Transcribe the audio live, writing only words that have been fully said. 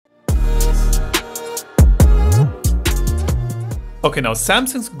Okay, now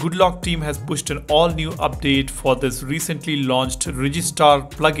Samsung's Goodlock team has pushed an all-new update for this recently launched Registar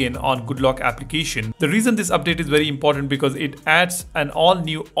plugin on Goodlock application. The reason this update is very important because it adds an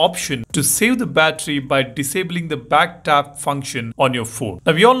all-new option to save the battery by disabling the back tap function on your phone.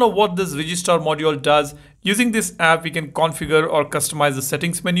 Now we all know what this Registar module does. Using this app, we can configure or customize the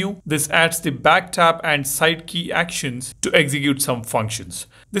settings menu. This adds the back tap and side key actions to execute some functions.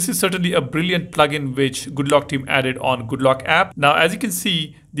 This is certainly a brilliant plugin which Goodlock team added on Goodlock app. Now, as you can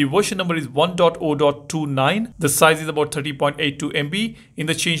see, the version number is 1.0.29. The size is about 30.82 MB. In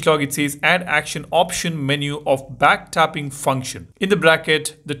the changelog, it says add action option menu of back tapping function. In the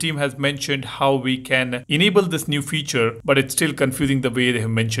bracket, the team has mentioned how we can enable this new feature, but it's still confusing the way they have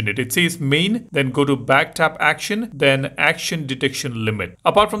mentioned it. It says main, then go to back tap action, then action detection limit.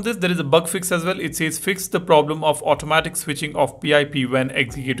 Apart from this, there is a bug fix as well. It says fix the problem of automatic switching of PIP when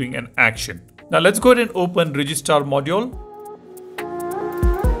executing an action. Now let's go ahead and open Registar module.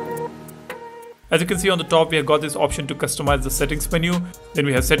 As you can see on the top, we have got this option to customize the settings menu. Then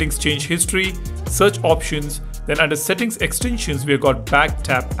we have settings change history, search options. Then under settings extensions, we have got back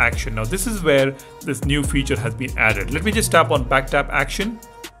tap action. Now this is where this new feature has been added. Let me just tap on back tap action.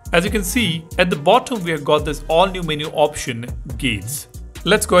 As you can see, at the bottom, we have got this all new menu option, gates.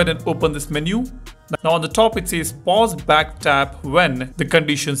 Let's go ahead and open this menu. Now on the top, it says pause back tap when the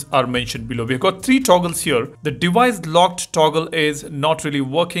conditions are mentioned below. We've got three toggles here. The device locked toggle is not really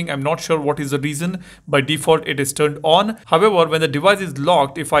working. I'm not sure what is the reason. By default, it is turned on. However, when the device is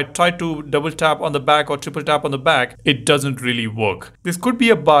locked, if I try to double tap on the back or triple tap on the back, it doesn't really work. This could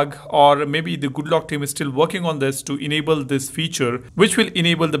be a bug, or maybe the Goodlock team is still working on this to enable this feature, which will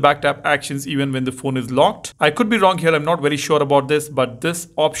enable the back tap actions even when the phone is locked. I could be wrong here. I'm not very sure about this, but this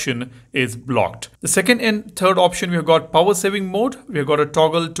option is blocked. The second and third option, we have got power saving mode. We have got a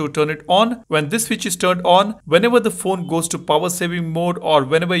toggle to turn it on. When this switch is turned on, whenever the phone goes to power saving mode or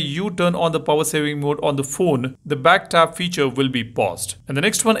whenever you turn on the power saving mode on the phone, the back tap feature will be paused. And the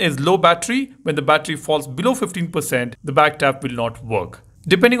next one is low battery. When the battery falls below 15%, the back tap will not work.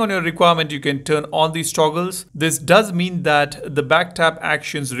 Depending on your requirement, you can turn on these toggles. This does mean that the back tap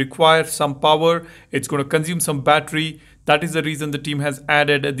actions require some power. It's going to consume some battery. That is the reason the team has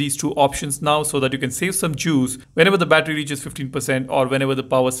added these two options now, so that you can save some juice whenever the battery reaches 15% or whenever the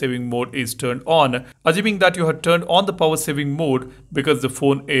power saving mode is turned on, assuming that you have turned on the power saving mode because the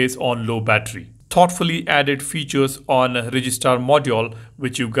phone is on low battery. Thoughtfully added features on Registar module,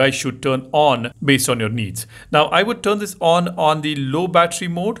 which you guys should turn on based on your needs. Now, I would turn this on the low battery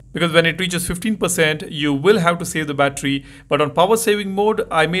mode, because when it reaches 15%, you will have to save the battery. But on power saving mode,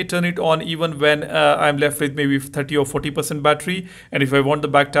 I may turn it on even when I'm left with maybe 30 or 40% battery. And if I want the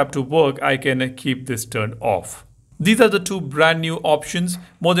back tap to work, I can keep this turned off. These are the two brand new options.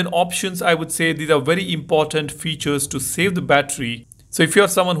 More than options, I would say these are very important features to save the battery. So if you're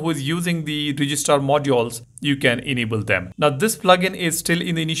someone who is using the Registar modules, you can enable them. Now this plugin is still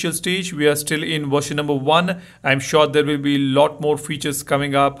in the initial stage. We are still in version number 1. I'm sure there will be a lot more features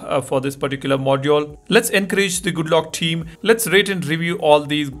coming up for this particular module. Let's encourage the Goodlock team. Let's rate and review all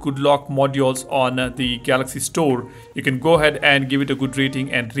these Goodlock modules on the Galaxy Store. You can go ahead and give it a good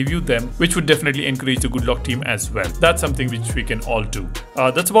rating and review them, which would definitely encourage the Goodlock team as well. That's something which we can all do.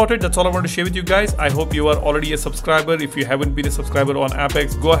 That's about it. That's all I want to share with you guys. I hope you are already a subscriber. If you haven't been a subscriber on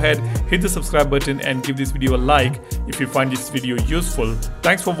Apex, go ahead, hit the subscribe button and give this video a like if you find this video useful.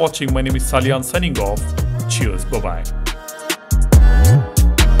 Thanks for watching. My name is Salian signing off. Cheers. Bye-bye.